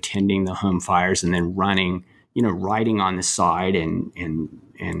 tending the home fires and then running, writing on the side and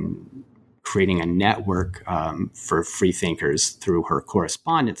creating a network for free thinkers through her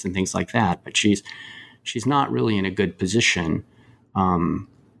correspondence and things like that. But she's not really in a good position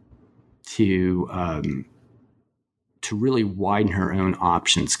to really widen her own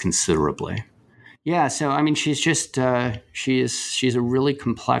options considerably. Yeah, so she's just she's a really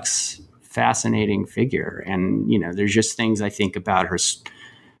complex, fascinating figure, and there's just things I think about her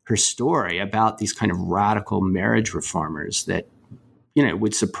story about these kind of radical marriage reformers that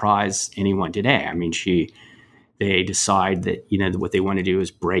would surprise anyone today. They decide that what they want to do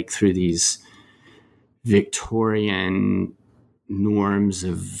is break through these Victorian norms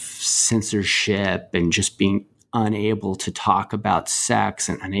of censorship and just being unable to talk about sex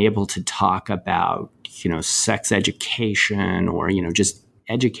and unable to talk about, sex education or, just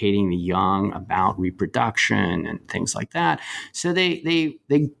educating the young about reproduction and things like that. So they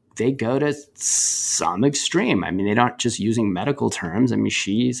go to some extreme. They're not just using medical terms.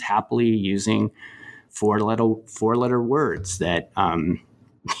 She's happily using four-letter words that, and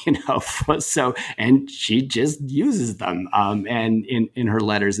she just uses them and in her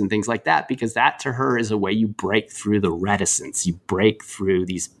letters and things like that, because that to her is a way you break through the reticence. You break through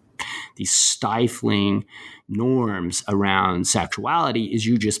these stifling norms around sexuality is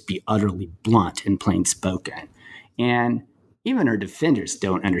you just be utterly blunt and plain spoken. And even her defenders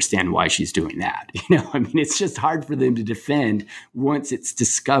don't understand why she's doing that. It's just hard for them to defend once it's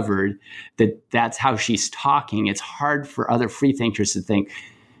discovered that that's how she's talking. It's hard for other freethinkers to think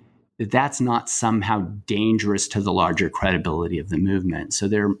that that's not somehow dangerous to the larger credibility of the movement. So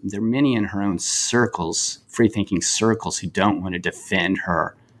there are many in her own circles, freethinking circles, who don't want to defend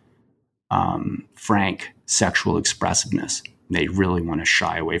her frank sexual expressiveness. They really want to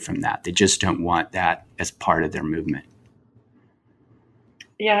shy away from that. They just don't want that as part of their movement.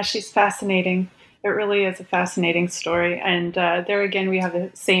 Yeah, she's fascinating. It really is a fascinating story. And there again, we have the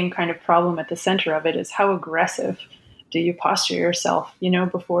same kind of problem at the center of it, is how aggressive do you posture yourself,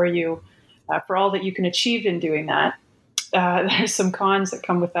 before you, for all that you can achieve in doing that. There's some cons that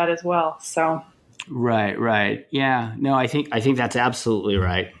come with that as well. So. Right. Yeah, no, I think that's absolutely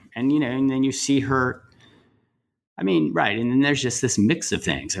right. And, and then you see her, right. And then there's just this mix of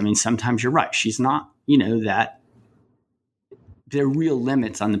things. Sometimes you're right. She's not, that there are real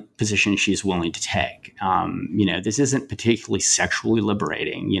limits on the position she's willing to take. This isn't particularly sexually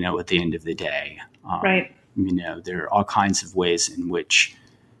liberating, at the end of the day. Right. There are all kinds of ways in which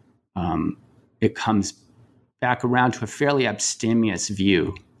it comes back around to a fairly abstemious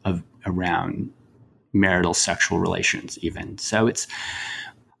view around marital sexual relations even. So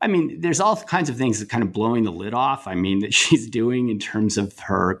there's all kinds of things that kind of blowing the lid off. That she's doing in terms of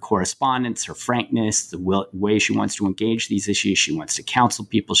her correspondence, her frankness, the way she wants to engage these issues. She wants to counsel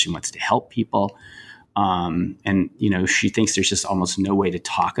people. She wants to help people. She thinks there's just almost no way to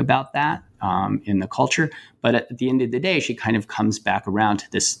talk about that in the culture. But at the end of the day, she kind of comes back around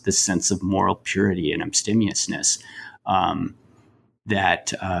to this sense of moral purity and abstemiousness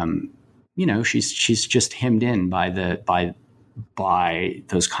that she's just hemmed in by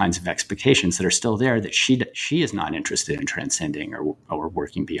those kinds of expectations that are still there that she is not interested in transcending or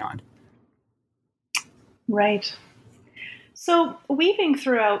working beyond. Right. So weaving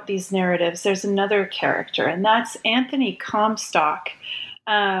throughout these narratives, there's another character, and that's Anthony Comstock.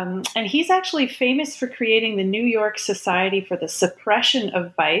 And he's actually famous for creating the New York Society for the Suppression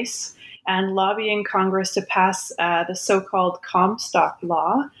of Vice and lobbying Congress to pass the so-called Comstock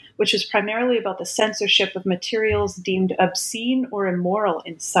Law, which is primarily about the censorship of materials deemed obscene or immoral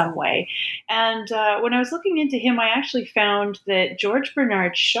in some way. And when I was looking into him, I actually found that George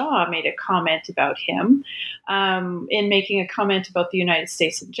Bernard Shaw made a comment about him in making a comment about the United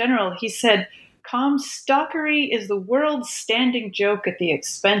States in general. He said, "Comstockery is the world's standing joke at the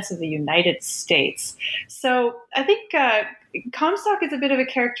expense of the United States." So I think Comstock is a bit of a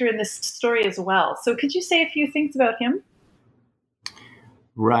character in this story as well. So could you say a few things about him?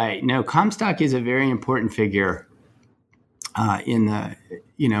 Right. No, Comstock is a very important figure in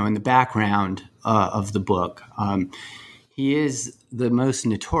the background of the book. He is the most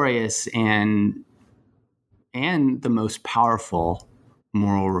notorious and the most powerful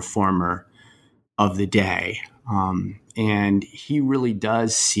moral reformer of the day. And he really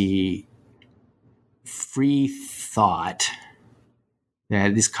does see free thought,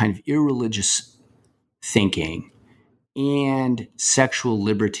 that this kind of irreligious thinking, and sexual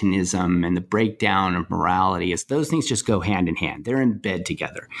libertinism and the breakdown of morality, as those things just go hand in hand. They're in bed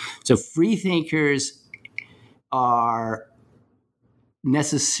together. So free thinkers are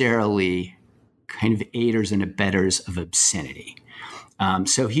necessarily kind of aiders and abettors of obscenity.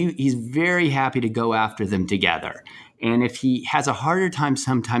 So he's very happy to go after them together. And if he has a harder time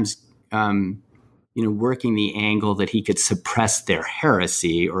sometimes working the angle that he could suppress their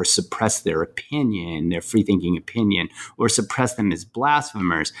heresy or suppress their opinion, their free-thinking opinion, or suppress them as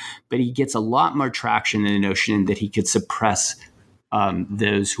blasphemers. But he gets a lot more traction in the notion that he could suppress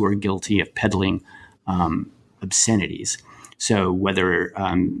those who are guilty of peddling obscenities. So whether,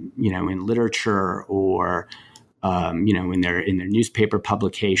 in literature or in their newspaper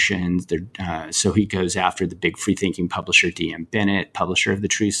publications. So he goes after the big free-thinking publisher, D.M. Bennett, publisher of The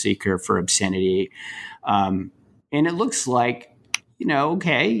Truth Seeker, for obscenity. And it looks like,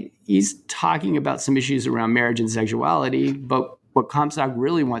 he's talking about some issues around marriage and sexuality, but what Comstock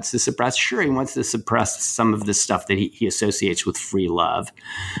really wants to suppress, sure, he wants to suppress some of the stuff that he associates with free love,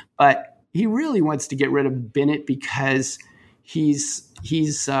 but he really wants to get rid of Bennett because he's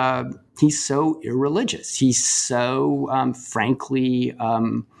so irreligious. He's so frankly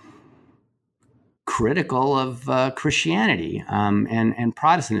critical of Christianity and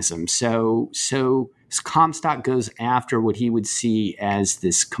Protestantism. So Comstock goes after what he would see as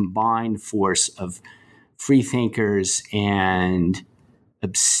this combined force of freethinkers and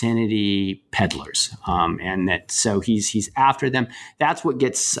obscenity peddlers, and that so he's after them. That's what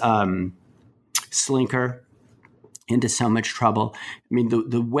gets Slinker into so much trouble.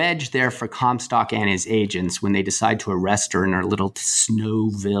 The wedge there for Comstock and his agents when they decide to arrest her in her little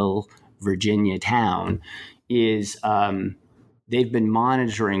Snowville, Virginia town is they've been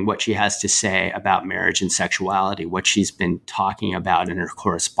monitoring what she has to say about marriage and sexuality, what she's been talking about in her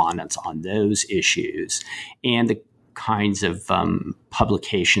correspondence on those issues, and the kinds of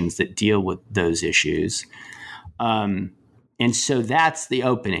publications that deal with those issues. And so that's the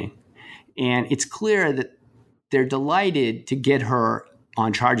opening. And it's clear that they're delighted to get her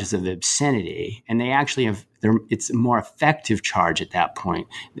on charges of obscenity, and they actually have. It's a more effective charge at that point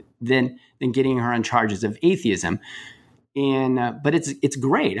than getting her on charges of atheism. And but it's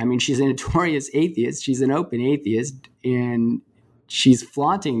great. She's a notorious atheist. She's an open atheist, and she's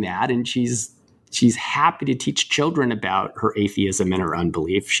flaunting that, and she's happy to teach children about her atheism and her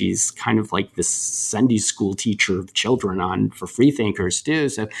unbelief. She's kind of like this Sunday school teacher of children for freethinkers too.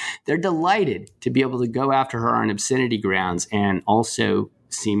 So they're delighted to be able to go after her on obscenity grounds and also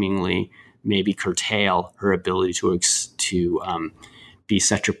seemingly maybe curtail her ability to be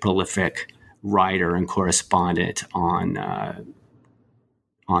such a prolific writer and correspondent on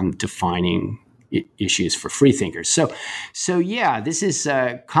defining issues for freethinkers. So yeah, this is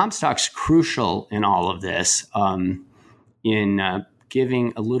Comstock's crucial in all of this, in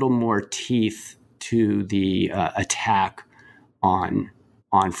giving a little more teeth to the attack on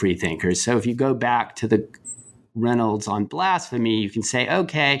free thinkers. So if you go back to the Reynolds on blasphemy, you can say,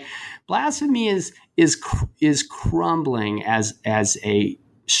 okay, blasphemy is crumbling as a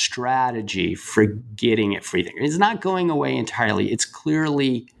strategy for getting at free thinkers. It's not going away entirely. It's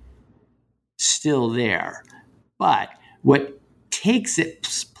clearly still there. But what takes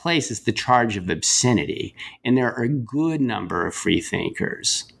its place is the charge of obscenity. And there are a good number of free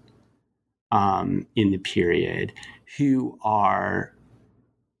thinkers in the period who are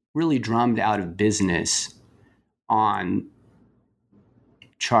really drummed out of business on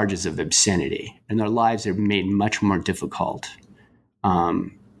charges of obscenity. And their lives are made much more difficult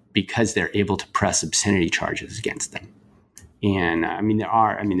because they're able to press obscenity charges against them. And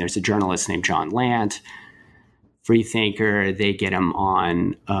there's a journalist named John Lant, free thinker. They get him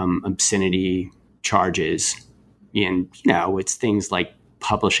on obscenity charges. And, it's things like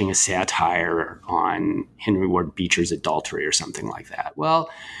publishing a satire on Henry Ward Beecher's adultery or something like that. Well,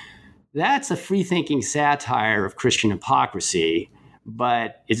 that's a free-thinking satire of Christian hypocrisy,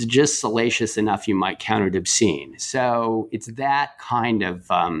 but it's just salacious enough you might count it obscene. So it's that kind of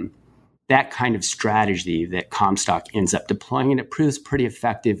strategy that Comstock ends up deploying, and it proves pretty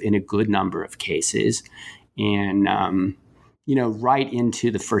effective in a good number of cases. And right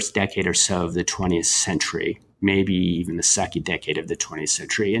into the first decade or so of the 20th century, maybe even the second decade of the 20th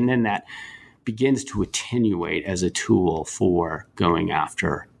century, and then that begins to attenuate as a tool for going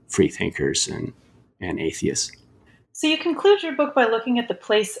after free thinkers and atheists. So you conclude your book by looking at the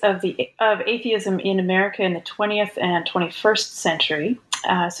place of atheism in America in the 20th and 21st century.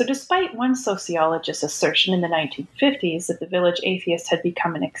 So despite one sociologist's assertion in the 1950s that the village atheist had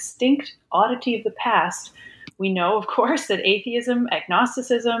become an extinct oddity of the past, we know, of course, that atheism,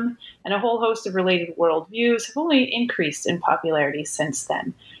 agnosticism, and a whole host of related worldviews have only increased in popularity since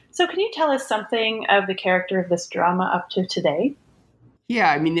then. So can you tell us something of the character of this drama up to today?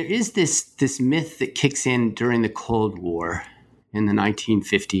 Yeah, there is this myth that kicks in during the Cold War in the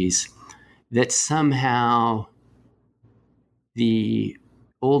 1950s that somehow the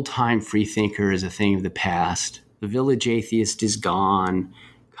old-time freethinker is a thing of the past. The village atheist is gone,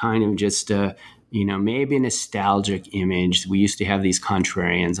 kind of just maybe a nostalgic image. We used to have these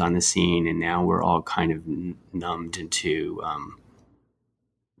contrarians on the scene, and now we're all kind of numbed into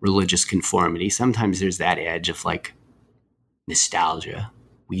religious conformity. Sometimes there's that edge of nostalgia.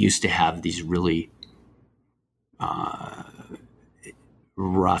 We used to have these really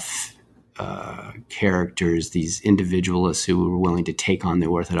rough characters, these individualists who were willing to take on the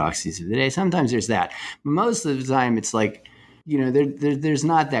orthodoxies of the day. Sometimes there's that. But most of the time it's there's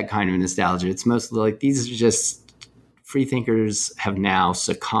not that kind of nostalgia. It's mostly these are just free thinkers have now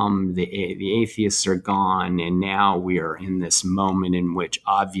succumbed. The atheists are gone. And now we are in this moment in which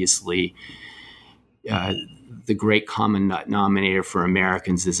obviously the great common denominator for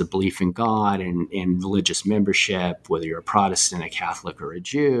Americans is a belief in God and religious membership, whether you're a Protestant, a Catholic, or a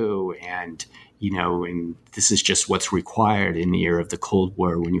Jew. And this is just what's required in the era of the Cold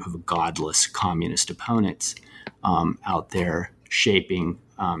War when you have a godless communist opponents out there shaping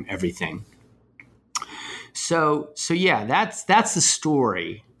everything. So yeah, that's the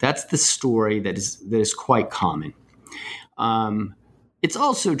story. That's the story that is quite common. It's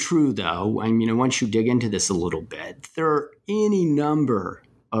also true, though, once you dig into this a little bit, there are any number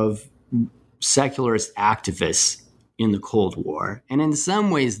of secularist activists in the Cold War. And in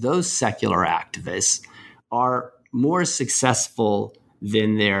some ways, those secular activists are more successful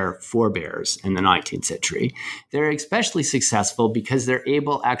than their forebears in the 19th century. They're especially successful because they're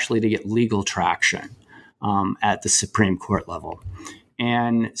able actually to get legal traction at the Supreme Court level.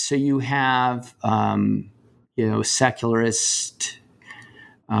 And so you have, secularists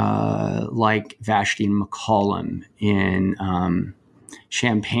like Vashti McCollum in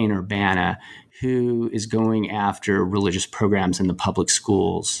Champaign-Urbana, who is going after religious programs in the public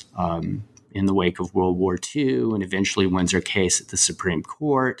schools in the wake of World War II, and eventually wins her case at the Supreme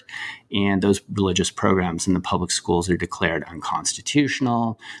Court. And those religious programs in the public schools are declared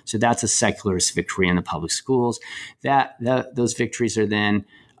unconstitutional. So that's a secularist victory in the public schools. Those victories are then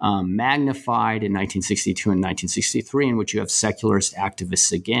magnified in 1962 and 1963, in which you have secularist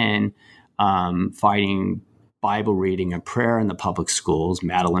activists again fighting Bible reading and prayer in the public schools.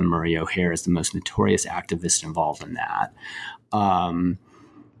 Madalyn Murray O'Hair is the most notorious activist involved in that.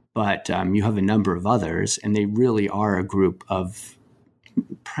 But you have a number of others, and they really are a group of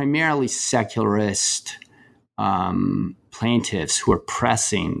primarily secularist plaintiffs who are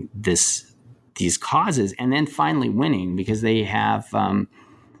pressing these causes and then finally winning because they have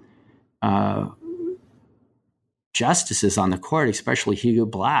justices on the court, especially Hugo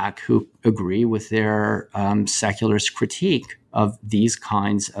Black, who agree with their secularist critique of these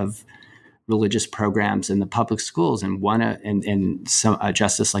kinds of religious programs in the public schools, and some a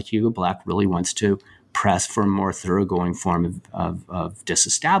justice like Hugo Black really wants to press for a more thoroughgoing form of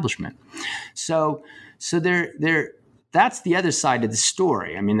disestablishment. So that's the other side of the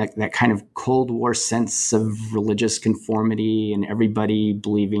story. I mean, that kind of Cold War sense of religious conformity and everybody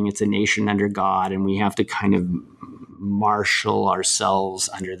believing it's a nation under God, and we have to kind of marshal ourselves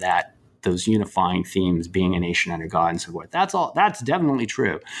under those unifying themes, being a nation under God and so forth. That's definitely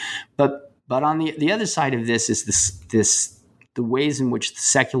true. But on the other side of this is the ways in which the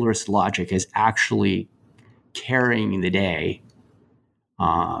secularist logic is actually carrying the day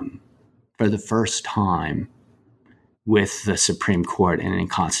for the first time with the Supreme Court and in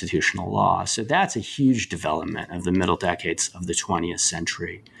constitutional law. So that's a huge development of the middle decades of the 20th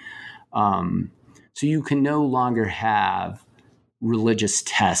century. So you can no longer have religious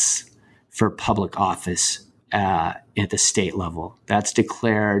tests for public office at the state level. That's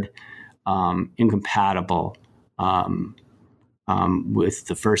declared incompatible with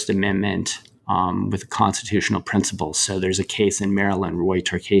the First Amendment, with the constitutional principles. So there's a case in Maryland, Roy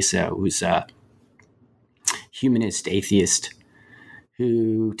Turquesa, who's a humanist atheist,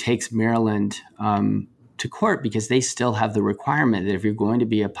 who takes Maryland to court because they still have the requirement that if you're going to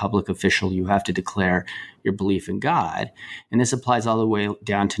be a public official, you have to declare your belief in God. And this applies all the way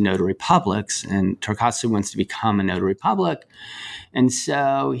down to notary publics. And Turquesa wants to become a notary public. And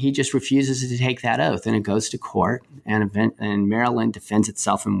so he just refuses to take that oath, and it goes to court. And Maryland defends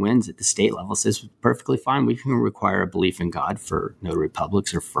itself and wins at the state level, says perfectly fine. We can require a belief in God for notary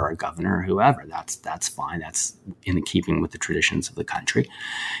publics or for our governor or whoever. That's fine. That's in keeping with the traditions of the country.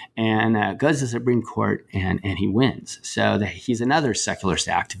 And goes to the Supreme Court, and he wins. So he's another secularist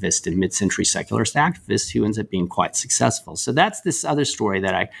activist and mid-century secularist activist who ends up being quite successful. So that's this other story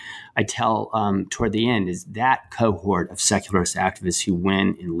that I tell toward the end, is that cohort of secularist activists who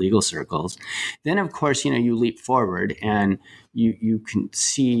win in legal circles. Then, of course, you leap forward and you can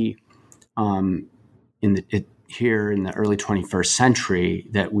see here in the early 21st century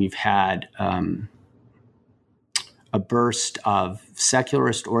that we've had a burst of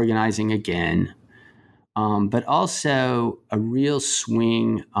secularist organizing again, but also a real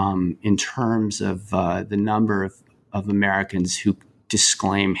swing in terms of the number of Americans who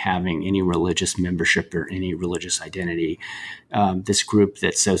disclaim having any religious membership or any religious identity. This group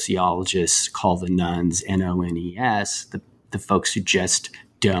that sociologists call the nones, N-O-N-E-S, the folks who just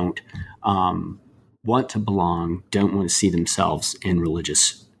don't want to belong, don't want to see themselves in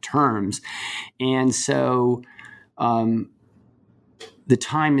religious terms. And so the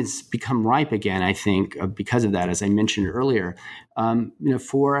time has become ripe again, I think, because of that, as I mentioned earlier,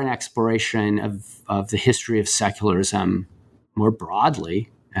 for an exploration of the history of secularism more broadly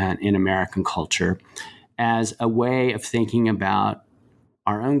in American culture as a way of thinking about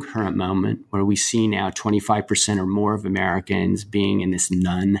our own current moment, where we see now 25% or more of Americans being in this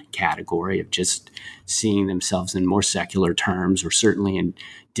none category of just seeing themselves in more secular terms, or certainly in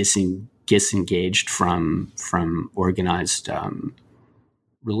disengaged from organized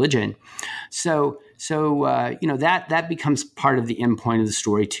religion. So that becomes part of the endpoint of the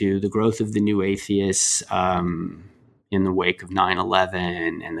story too. The growth of the new atheists in the wake of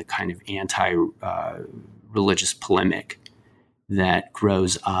 9/11 and the kind of anti-religious polemic that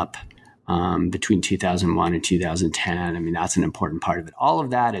grows up between 2001 and 2010. I mean, that's an important part of it. All of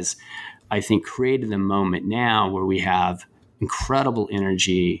that is, I think, created a moment now where we have incredible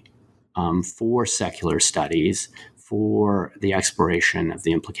energy for secular studies, for the exploration of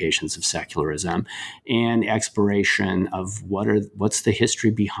the implications of secularism, and exploration of what's the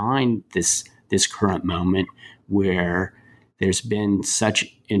history behind this current moment, where there's been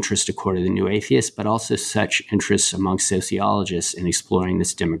such interest, according to the new atheists, but also such interest among sociologists in exploring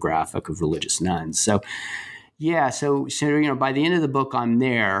this demographic of religious nones. So by the end of the book, I'm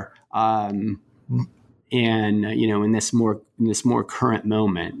there, and in this more current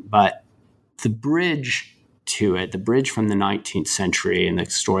moment. But the bridge to it, the bridge from the 19th century, and the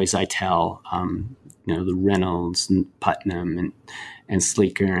stories I tell, the Reynolds and Putnam and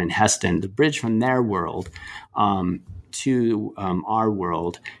Sleeker and Heston, the bridge from their world to our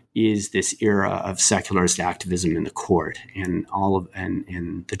world is this era of secularist activism in the court, and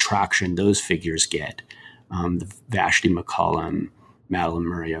and the traction those figures get, the Vashti McCollum, Madalyn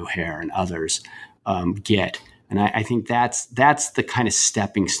Murray O'Hair, and others get. And I think that's the kind of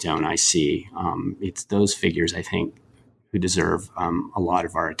stepping stone I see. It's those figures, I think, who deserve a lot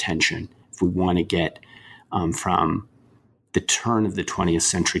of our attention if we want to get from the turn of the 20th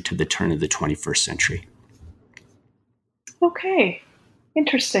century to the turn of the 21st century. Okay,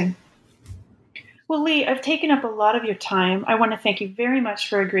 interesting. Well, Lee, I've taken up a lot of your time. I want to thank you very much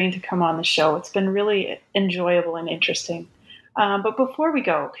for agreeing to come on the show. It's been really enjoyable and interesting. But before we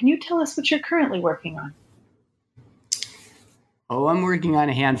go, can you tell us what you're currently working on? Oh, I'm working on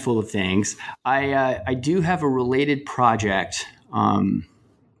a handful of things. I do have a related project on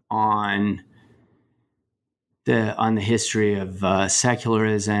the history of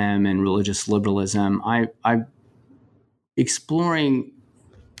secularism and religious liberalism. I'm exploring,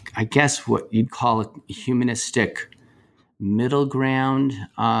 I guess, what you'd call a humanistic middle ground.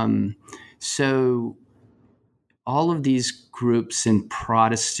 So all of these groups in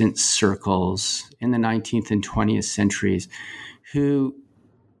Protestant circles in the 19th and 20th centuries who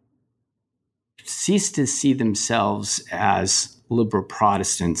ceased to see themselves as liberal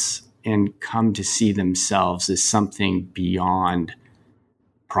Protestants and come to see themselves as something beyond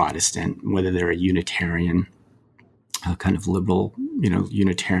Protestant, whether they're a Unitarian, a kind of liberal,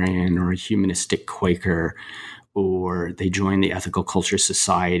 Unitarian, or a humanistic Quaker, or they join the Ethical Culture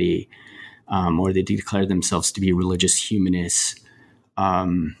Society, or they declare themselves to be religious humanists,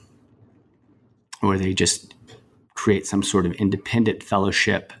 or they just create some sort of independent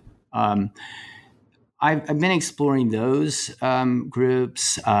fellowship. I've been exploring those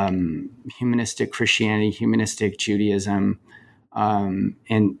groups, humanistic Christianity, humanistic Judaism,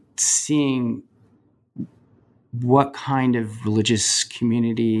 and seeing what kind of religious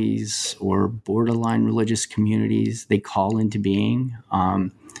communities or borderline religious communities they call into being.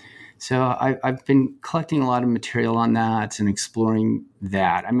 So I've been collecting a lot of material on that and exploring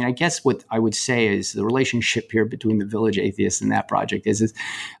that. I mean, I guess what I would say is the relationship here between the Village Atheists and that project is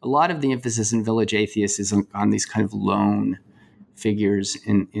a lot of the emphasis in Village Atheists is on these kind of lone figures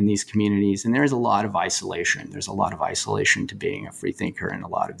in these communities. And there's a lot of isolation. There's a lot of isolation to being a free thinker in a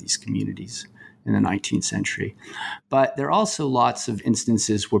lot of these communities in the 19th century. But there are also lots of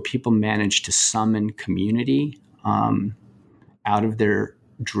instances where people manage to summon community out of their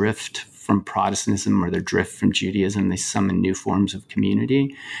drift from Protestantism or their drift from Judaism. They summon new forms of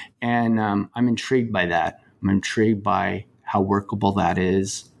community. And I'm intrigued by that. I'm intrigued by how workable that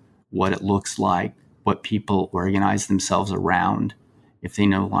is, what it looks like, what people organize themselves around if they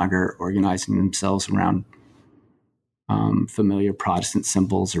no longer organizing themselves around familiar Protestant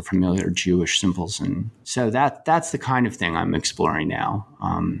symbols or familiar Jewish symbols. And so that's the kind of thing I'm exploring now.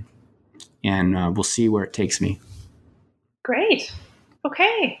 And we'll see where it takes me. Great.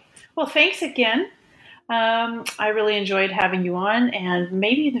 Okay. Well, thanks again. I really enjoyed having you on, and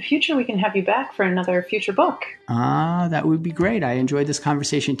maybe in the future we can have you back for another future book. That would be great. I enjoyed this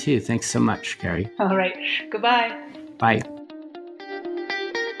conversation too. Thanks so much, Carrie. All right. Goodbye. Bye.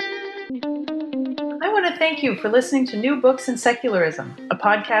 I want to thank you for listening to New Books in Secularism, a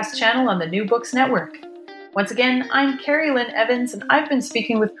podcast channel on the New Books Network. Once again, I'm Carrie Lynn Evans, and I've been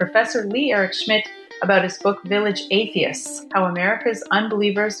speaking with Professor Lee Eric Schmidt about his book Village Atheists, How America's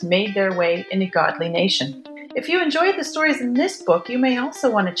Unbelievers Made Their Way in a Godly Nation. If you enjoyed the stories in this book, you may also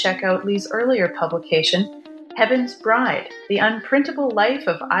want to check out Lee's earlier publication, Heaven's Bride, The Unprintable Life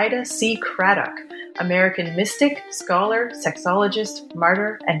of Ida C. Craddock, American mystic, scholar, sexologist,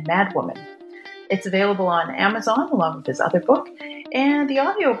 martyr, and madwoman. It's available on Amazon along with his other book, and the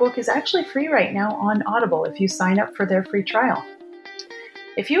audiobook is actually free right now on Audible if you sign up for their free trial.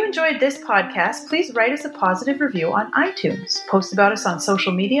 If you enjoyed this podcast, please write us a positive review on iTunes, post about us on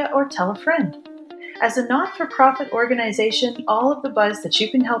social media, or tell a friend. As a not-for-profit organization, all of the buzz that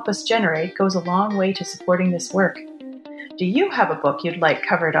you can help us generate goes a long way to supporting this work. Do you have a book you'd like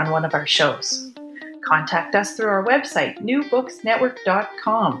covered on one of our shows? Contact us through our website,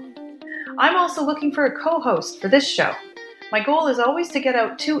 newbooksnetwork.com. I'm also looking for a co-host for this show. My goal is always to get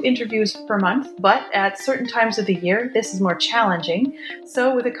out 2 interviews per month, but at certain times of the year, this is more challenging.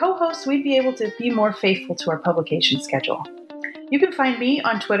 So with a co-host, we'd be able to be more faithful to our publication schedule. You can find me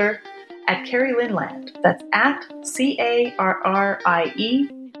on Twitter at Carrie Linland. That's at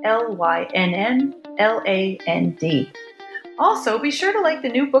CarrieLynnLand. Also, be sure to like the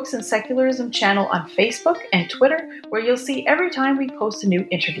New Books in Secularism channel on Facebook and Twitter, where you'll see every time we post a new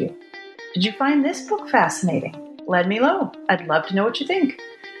interview. Did you find this book fascinating? Let me know. I'd love to know what you think.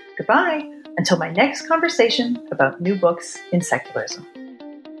 Goodbye, until my next conversation about new books in secularism.